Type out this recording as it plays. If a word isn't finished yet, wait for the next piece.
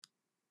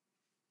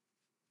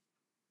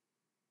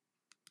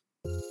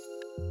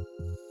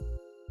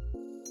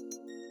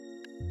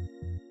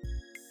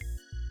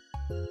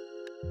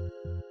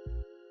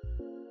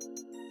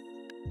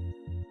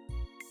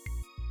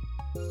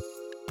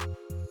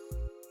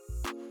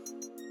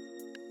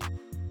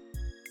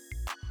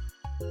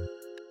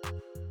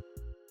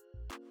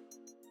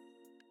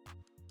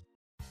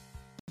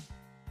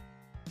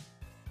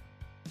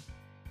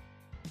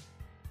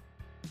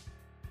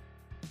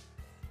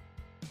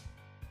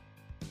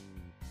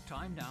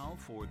Time now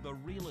for The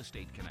Real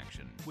Estate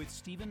Connection with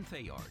Stephen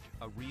Theard,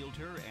 a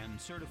realtor and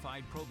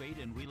certified probate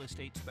and real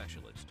estate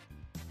specialist.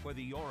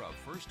 Whether you're a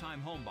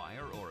first-time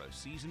homebuyer or a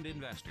seasoned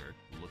investor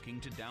looking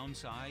to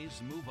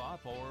downsize, move up,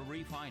 or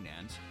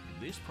refinance,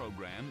 this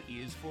program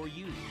is for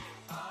you.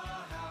 Our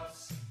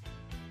house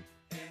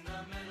in the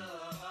middle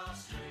of our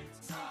street.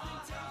 Something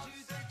tells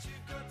you that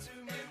you've got to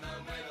move in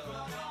the middle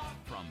of.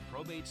 From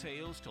probate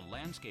sales to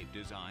landscape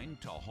design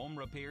to home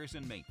repairs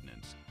and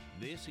maintenance,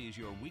 this is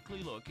your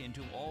weekly look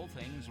into all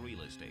things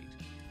real estate.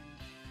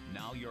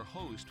 Now your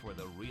host for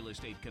The Real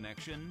Estate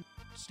Connection,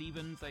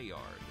 Stephen Theard.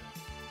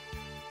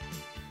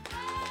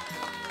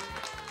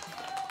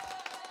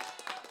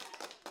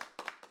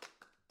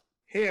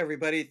 Hey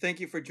everybody, thank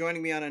you for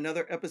joining me on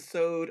another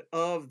episode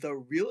of The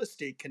Real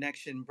Estate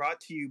Connection, brought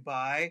to you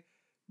by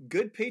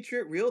Good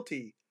Patriot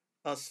Realty,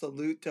 a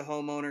salute to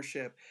home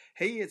ownership.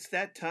 Hey, it's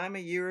that time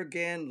of year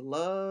again.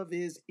 Love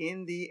is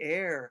in the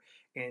air,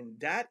 and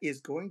that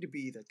is going to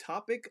be the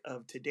topic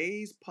of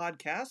today's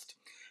podcast.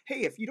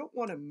 Hey, if you don't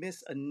want to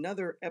miss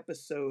another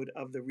episode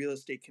of The Real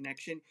Estate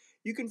Connection,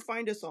 you can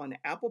find us on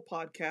Apple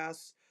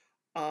Podcasts,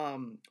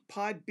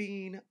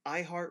 Podbean,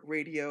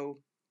 iHeartRadio,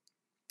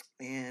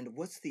 and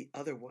what's the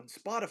other one?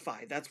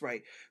 Spotify. That's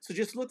right. So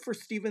just look for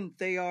Stephen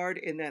Theard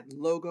in that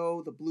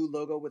logo, the blue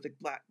logo with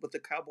the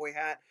cowboy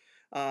hat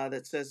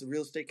that says The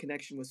Real Estate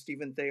Connection with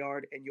Stephen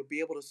Theard, and you'll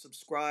be able to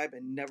subscribe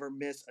and never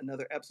miss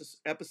another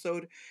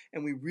episode.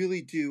 And we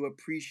really do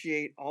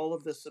appreciate all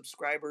of the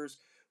subscribers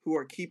who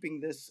are keeping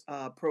this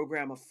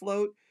program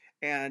afloat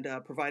and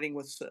providing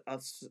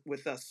us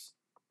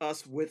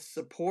with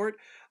support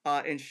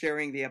and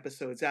sharing the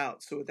episodes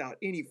out. So without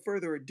any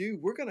further ado,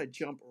 we're going to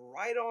jump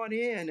right on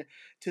in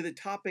to the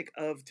topic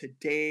of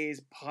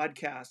today's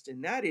podcast,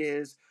 and that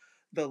is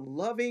the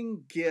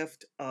loving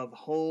gift of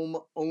home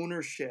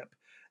ownership.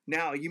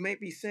 Now, you might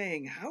be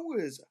saying, how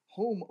is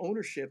home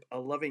ownership a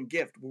loving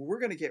gift? Well,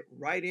 we're going to get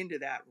right into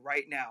that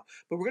right now.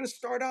 But we're going to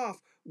start off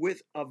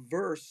with a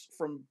verse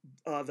from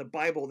the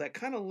Bible that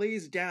kind of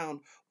lays down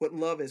what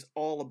love is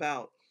all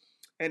about.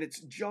 And it's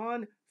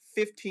John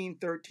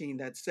 15:13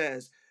 that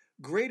says,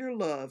 "Greater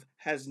love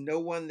has no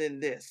one than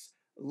this,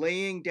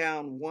 laying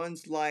down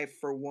one's life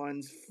for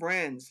one's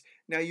friends."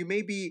 Now you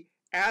may be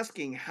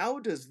asking, how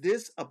does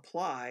this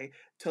apply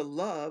to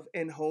love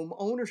and home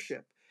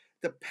ownership?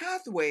 The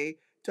pathway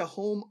to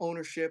home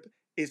ownership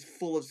is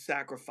full of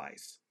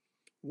sacrifice.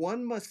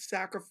 One must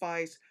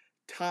sacrifice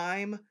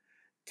time,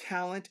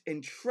 talent,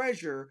 and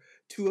treasure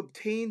to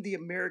obtain the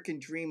American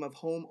dream of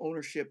home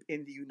ownership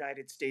in the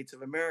United States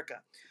of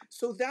America.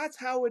 So that's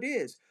how it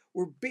is.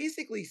 We're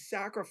basically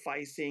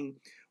sacrificing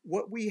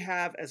what we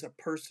have as a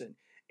person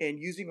and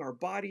using our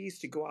bodies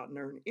to go out and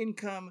earn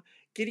income,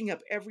 getting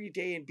up every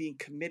day and being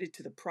committed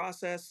to the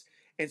process,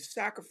 and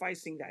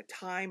sacrificing that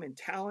time and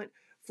talent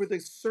for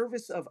the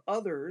service of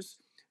others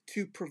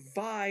to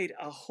provide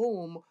a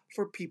home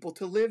for people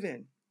to live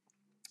in.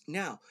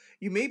 Now,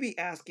 you may be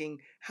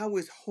asking, how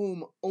is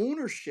home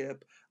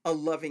ownership a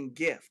loving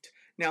gift?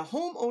 Now,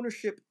 home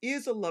ownership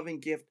is a loving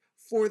gift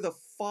for the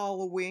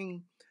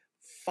following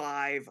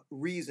 5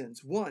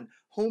 reasons. 1,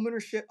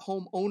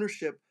 home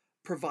ownership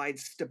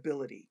provides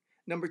stability.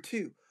 Number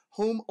 2,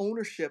 home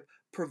ownership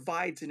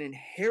provides an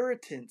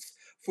inheritance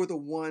for the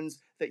ones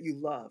that you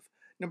love.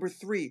 Number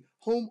 3,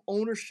 home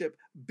ownership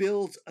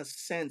builds a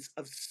sense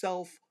of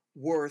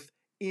self-worth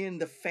in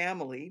the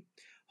family.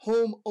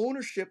 Home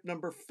ownership,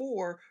 number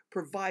 4,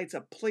 provides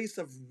a place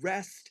of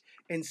rest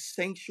and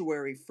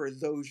sanctuary for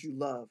those you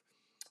love.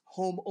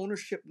 Home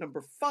ownership,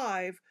 number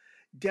 5,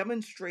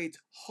 demonstrates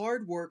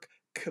hard work,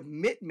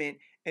 commitment,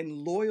 and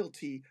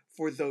loyalty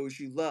for those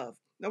you love.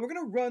 Now we're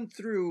going to run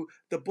through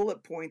the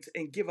bullet points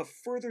and give a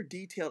further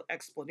detailed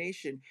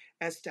explanation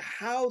as to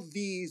how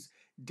these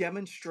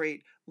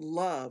demonstrate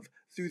love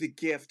through the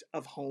gift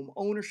of home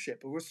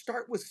ownership. And we'll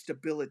start with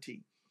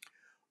stability.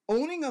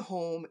 Owning a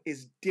home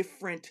is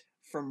different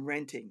from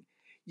renting.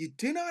 You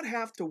do not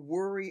have to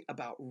worry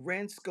about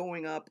rents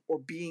going up or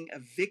being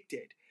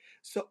evicted.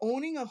 So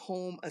owning a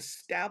home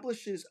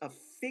establishes a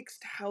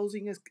fixed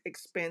housing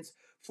expense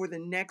for the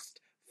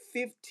next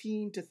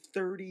 15 to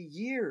 30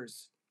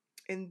 years.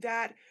 And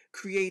that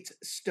creates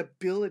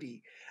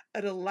stability.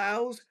 It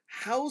allows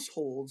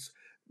households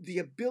the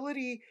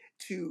ability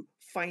to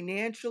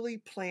financially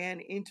plan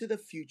into the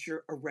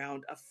future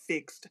around a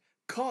fixed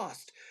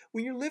cost.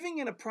 When you're living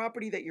in a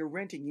property that you're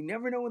renting, you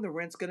never know when the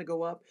rent's going to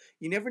go up.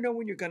 You never know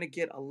when you're going to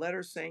get a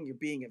letter saying you're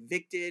being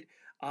evicted.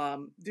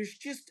 There's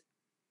just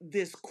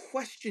this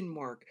question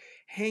mark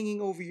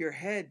hanging over your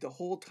head the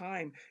whole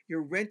time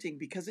you're renting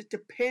because it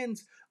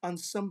depends on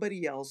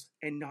somebody else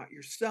and not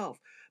yourself.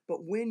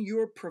 But when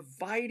you're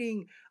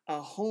providing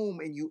a home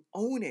and you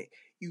own it,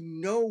 you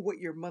know what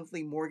your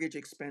monthly mortgage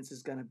expense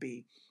is going to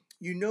be.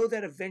 You know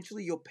that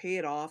eventually you'll pay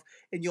it off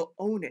and you'll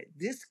own it.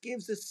 This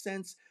gives a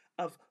sense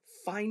of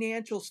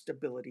financial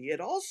stability.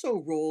 It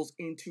also rolls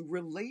into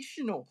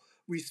relational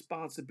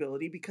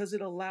responsibility because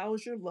it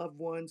allows your loved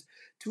ones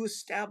to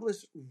establish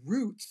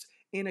roots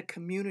in a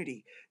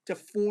community, to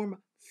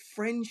form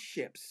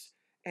friendships,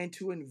 and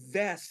to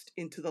invest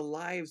into the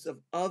lives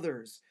of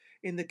others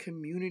in the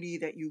community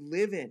that you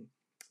live in.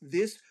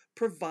 This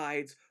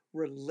provides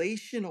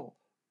relational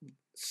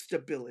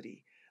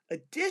stability.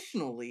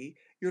 Additionally,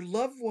 your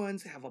loved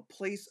ones have a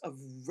place of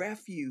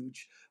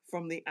refuge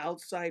from the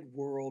outside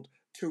world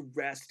to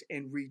rest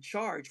and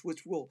recharge,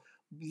 which will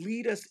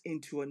lead us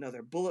into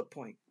another bullet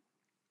point.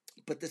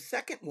 But the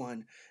second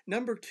one,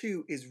 number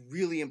two, is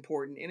really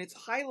important, and it's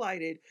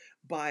highlighted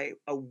by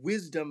a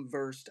wisdom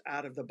verse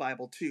out of the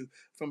Bible too,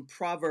 from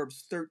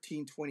Proverbs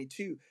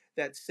 13:22,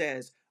 that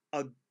says,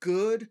 "A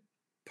good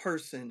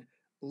person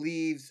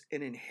leaves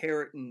an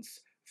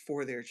inheritance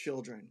for their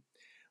children."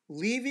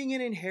 Leaving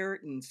an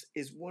inheritance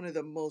is one of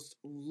the most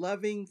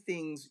loving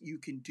things you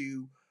can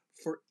do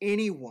for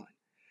anyone.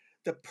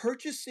 The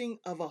purchasing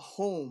of a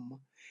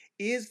home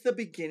is the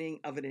beginning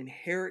of an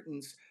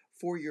inheritance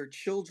for your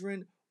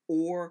children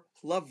or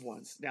loved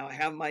ones. Now, I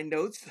have my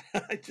notes.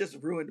 I just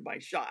ruined my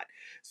shot.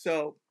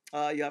 So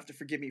you have to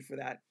forgive me for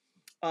that.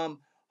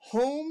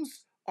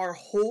 Homes are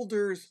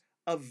holders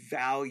of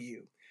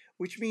value,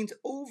 which means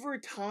over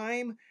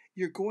time,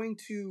 you're going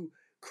to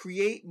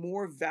create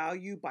more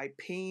value by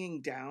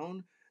paying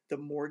down the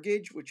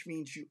mortgage, which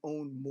means you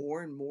own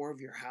more and more of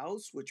your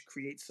house, which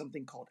creates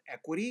something called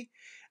equity.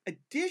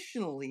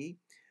 Additionally,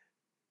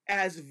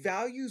 as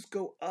values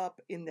go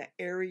up in the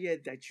area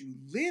that you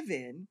live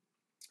in,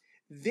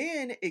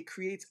 then it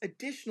creates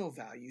additional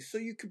value. So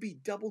you could be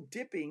double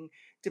dipping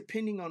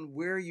depending on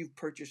where you've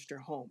purchased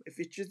your home. If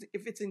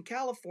it's in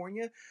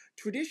California,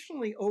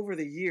 traditionally over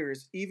the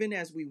years, even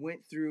as we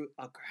went through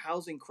a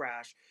housing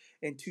crash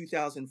in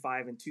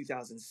 2005 and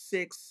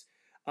 2006,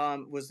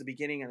 was the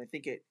beginning, and I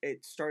think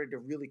it started to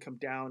really come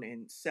down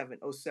in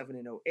 '07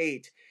 and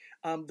 '08.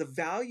 The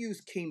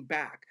values came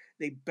back.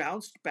 They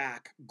bounced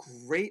back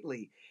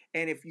greatly.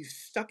 And if you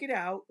stuck it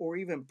out or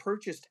even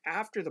purchased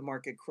after the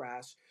market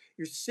crash,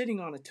 you're sitting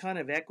on a ton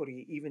of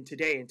equity even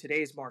today in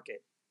today's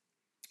market.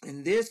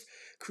 And this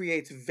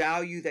creates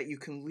value that you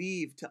can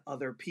leave to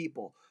other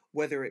people,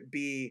 whether it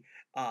be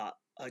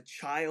a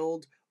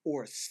child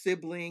or a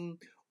sibling,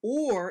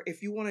 or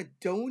if you want to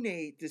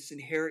donate this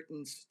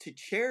inheritance to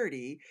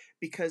charity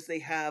because they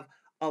have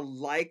a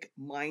like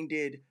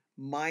minded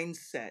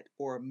mindset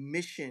or a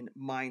mission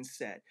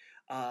mindset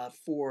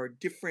for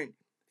different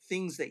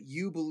things that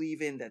you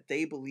believe in, that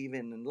they believe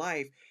in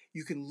life,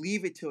 you can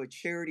leave it to a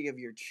charity of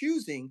your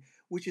choosing,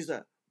 which is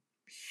a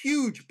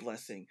huge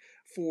blessing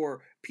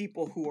for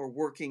people who are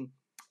working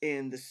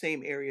in the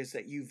same areas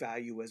that you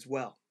value as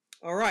well.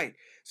 All right,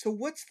 so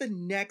what's the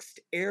next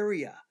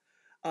area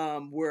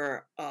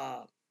where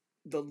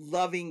the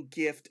loving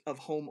gift of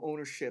home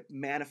ownership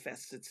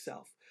manifests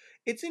itself?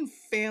 It's in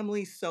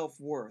family self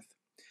worth.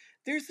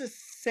 There's a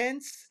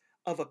sense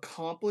of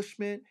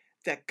accomplishment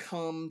that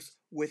comes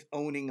with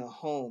owning a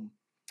home.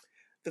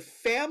 The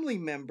family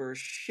members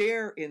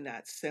share in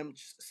that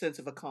sense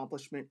of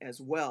accomplishment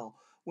as well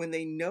when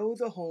they know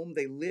the home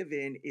they live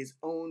in is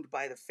owned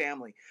by the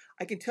family.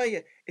 I can tell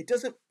you,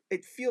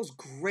 it feels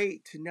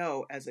great to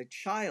know as a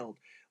child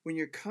when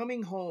you're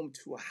coming home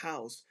to a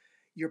house,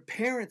 your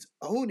parents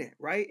own it,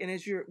 right?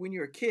 And when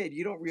you're a kid,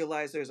 you don't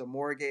realize there's a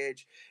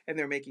mortgage and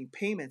they're making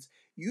payments.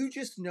 You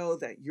just know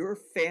that your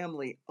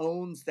family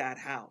owns that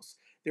house.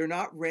 They're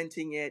not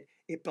renting it.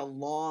 It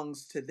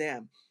belongs to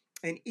them.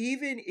 And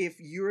even if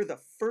you're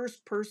the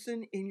first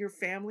person in your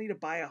family to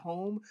buy a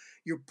home,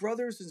 your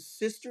brothers and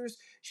sisters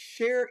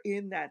share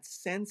in that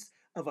sense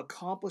of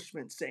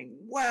accomplishment, saying,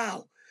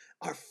 wow,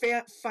 our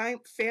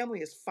family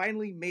has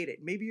finally made it.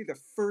 Maybe you're the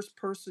first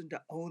person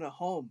to own a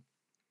home.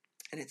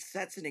 And it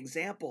sets an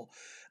example.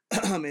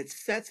 It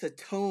sets a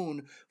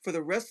tone for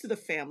the rest of the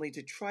family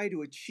to try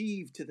to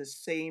achieve to the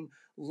same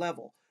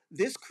level.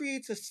 This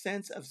creates a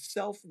sense of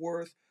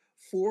self-worth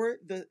for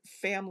the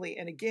family,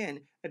 and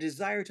again, a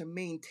desire to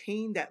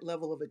maintain that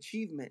level of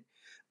achievement.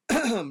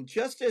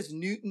 Just as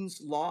Newton's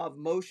law of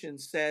motion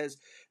says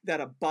that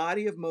a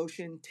body of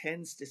motion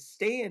tends to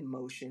stay in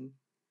motion,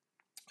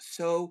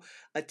 so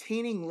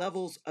attaining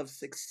levels of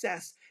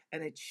success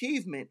and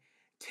achievement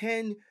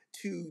tend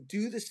to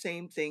do the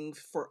same things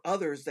for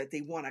others, that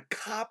they want to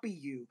copy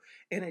you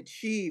and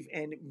achieve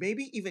and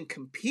maybe even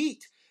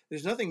compete.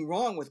 There's nothing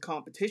wrong with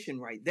competition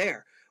right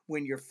there.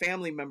 When your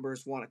family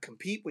members want to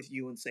compete with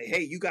you and say,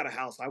 hey, you got a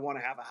house, I want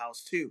to have a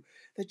house too.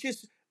 That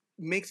just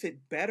makes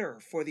it better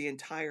for the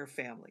entire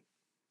family.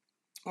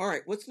 All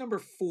right, what's number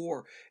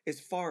 4 as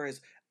far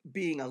as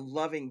being a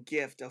loving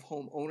gift of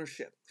home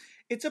ownership?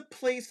 It's a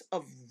place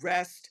of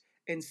rest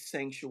and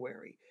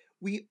sanctuary.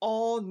 We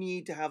all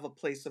need to have a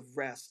place of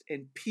rest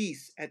and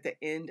peace at the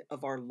end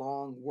of our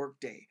long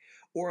workday,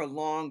 or a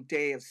long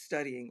day of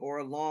studying, or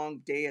a long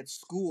day at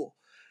school.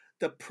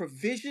 The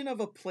provision of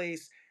a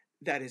place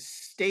that is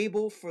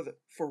stable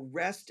for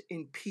rest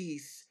and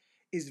peace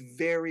is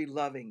very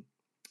loving.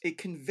 It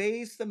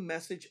conveys the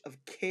message of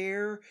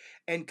care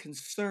and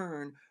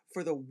concern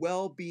for the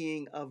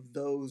well-being of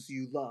those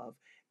you love.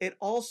 It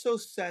also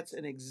sets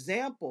an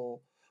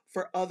example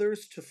for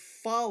others to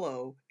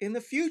follow in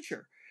the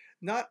future,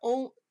 not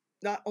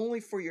only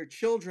for your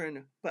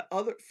children, but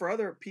for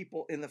other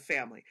people in the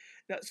family.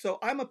 Now, so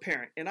I'm a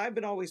parent, and I've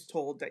been always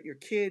told that your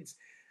kids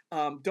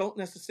don't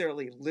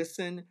necessarily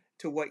listen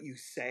to what you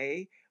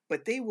say,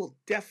 but they will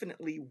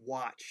definitely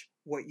watch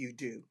what you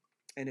do.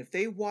 And if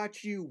they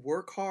watch you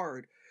work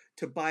hard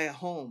to buy a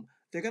home,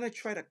 they're going to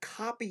try to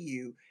copy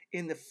you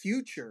in the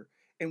future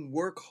and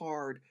work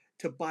hard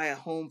to buy a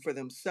home for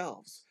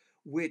themselves,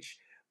 which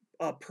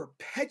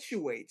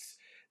perpetuates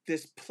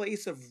this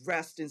place of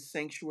rest and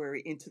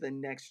sanctuary into the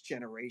next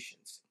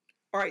generations.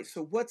 All right,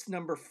 so what's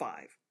number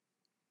 5?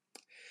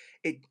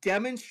 It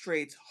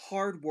demonstrates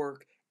hard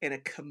work and a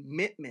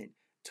commitment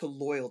to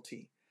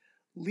loyalty.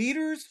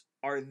 Leaders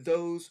are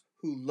those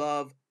who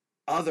love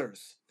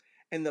others,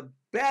 and the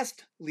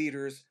best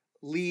leaders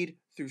lead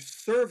through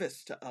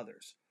service to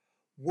others.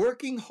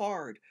 Working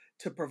hard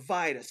to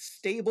provide a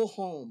stable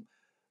home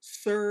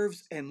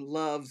serves and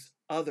loves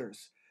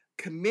others.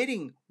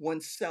 Committing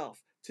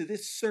oneself to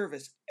this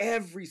service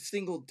every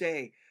single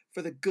day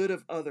for the good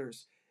of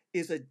others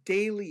is a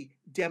daily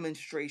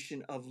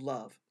demonstration of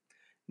love.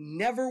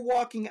 Never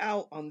walking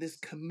out on this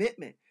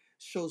commitment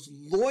shows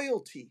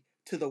loyalty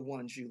to the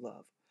ones you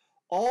love.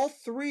 All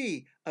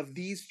 3 of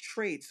these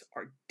traits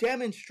are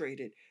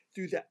demonstrated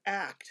through the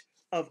act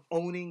of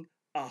owning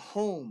a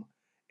home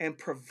and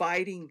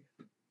providing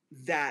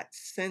that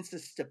sense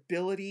of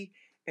stability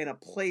and a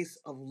place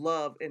of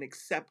love and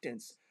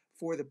acceptance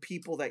for the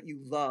people that you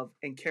love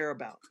and care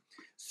about.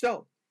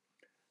 So,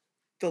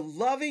 the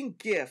loving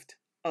gift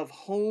of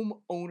home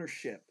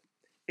ownership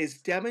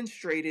is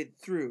demonstrated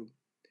through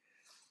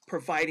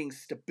providing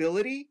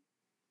stability,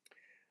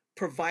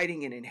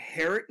 providing an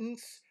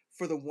inheritance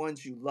for the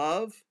ones you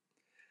love,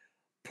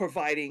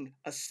 providing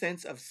a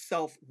sense of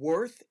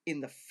self-worth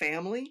in the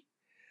family,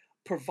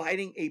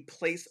 providing a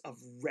place of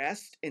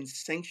rest and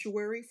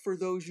sanctuary for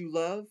those you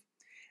love,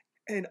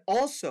 and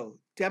also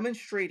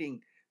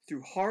demonstrating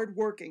through hard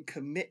work and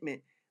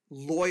commitment,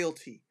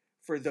 loyalty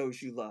for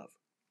those you love.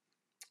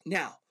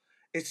 Now,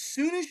 as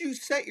soon as you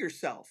set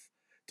yourself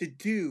to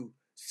do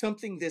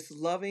something this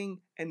loving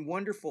and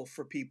wonderful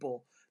for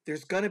people,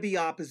 there's going to be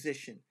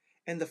opposition.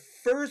 And the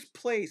first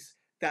place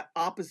that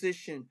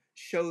opposition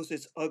shows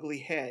its ugly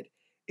head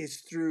is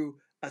through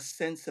a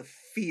sense of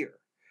fear.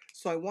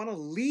 So I want to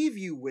leave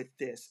you with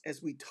this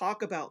as we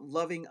talk about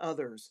loving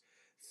others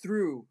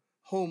through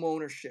home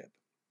ownership.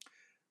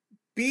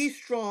 Be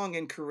strong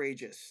and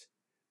courageous.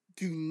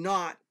 Do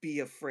not be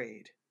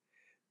afraid.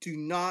 Do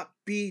not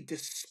be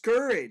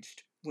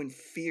discouraged when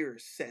fear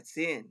sets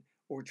in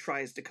or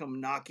tries to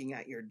come knocking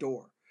at your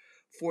door.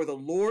 For the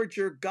Lord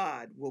your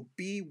God will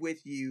be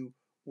with you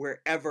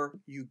wherever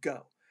you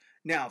go.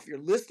 Now, if you're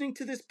listening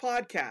to this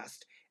podcast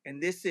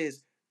and this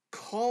is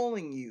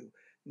calling you,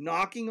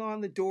 knocking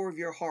on the door of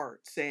your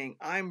heart, saying,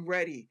 I'm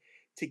ready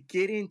to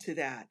get into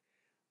that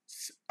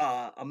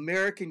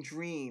American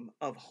dream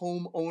of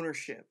home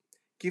ownership,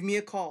 give me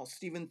a call,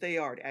 Stephen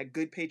Thayard at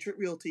Good Patriot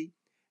Realty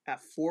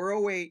at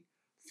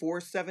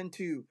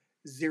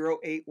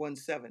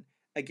 408-472-0817.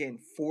 Again,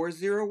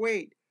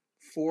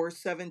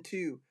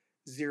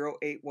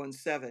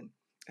 408-472-0817.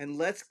 And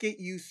let's get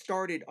you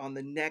started on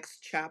the next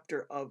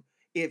chapter of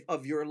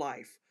your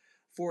life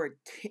for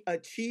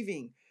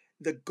achieving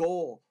the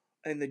goal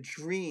and the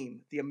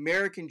dream, the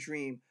American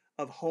dream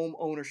of home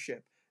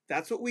ownership.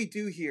 That's what we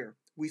do here.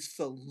 We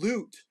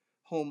salute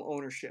home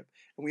ownership.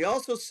 And we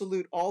also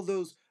salute all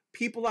those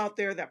people out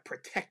there that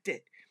protect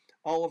it.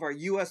 All of our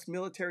U.S.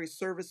 military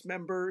service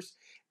members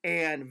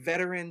and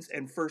veterans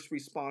and first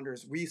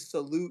responders. We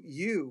salute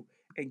you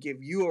and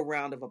give you a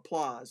round of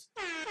applause.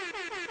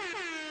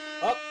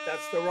 Oh,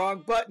 that's the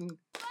wrong button.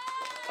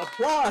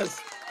 Applause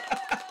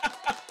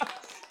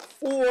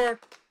for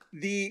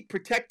the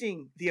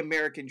protecting the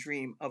American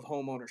dream of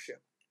home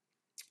ownership.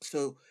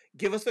 So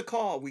give us a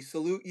call. We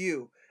salute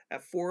you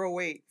at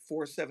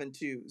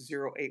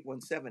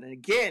 408-472-0817. And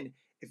again,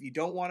 if you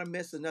don't want to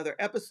miss another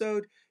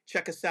episode,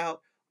 check us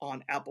out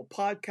on Apple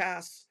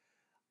Podcasts,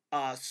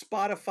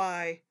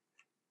 Spotify,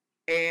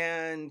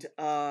 and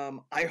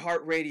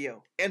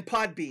iHeartRadio, and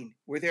Podbean.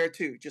 We're there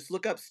too. Just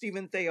look up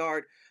Stephen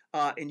Thayard,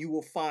 and you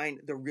will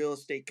find the Real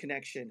Estate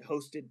Connection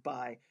hosted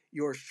by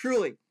yours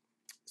truly.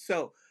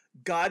 So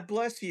God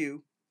bless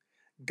you.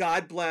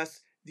 God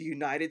bless the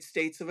United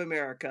States of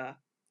America.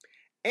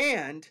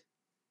 And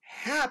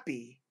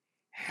happy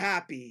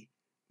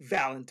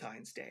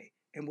Valentine's Day.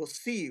 And we'll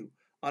see you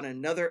on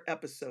another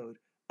episode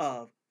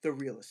of The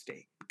Real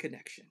Estate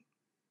Connection.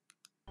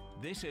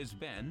 This has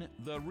been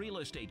The Real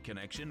Estate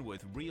Connection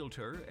with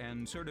Realtor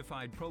and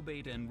Certified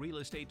Probate and Real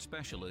Estate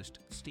Specialist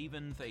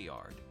Stephen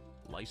Thayard.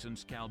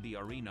 Licensed Cal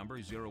BRE number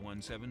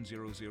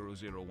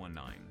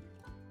 0170019.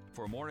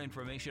 For more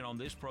information on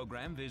this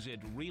program, visit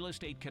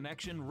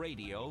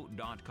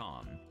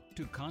realestateconnectionradio.com.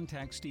 To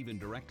contact Stephen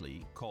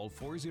directly, call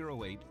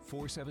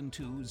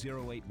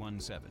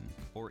 408-472-0817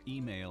 or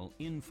email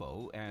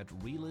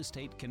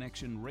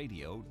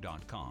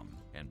info@realestateconnectionradio.com.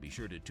 And be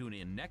sure to tune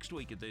in next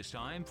week at this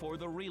time for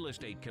The Real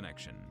Estate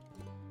Connection.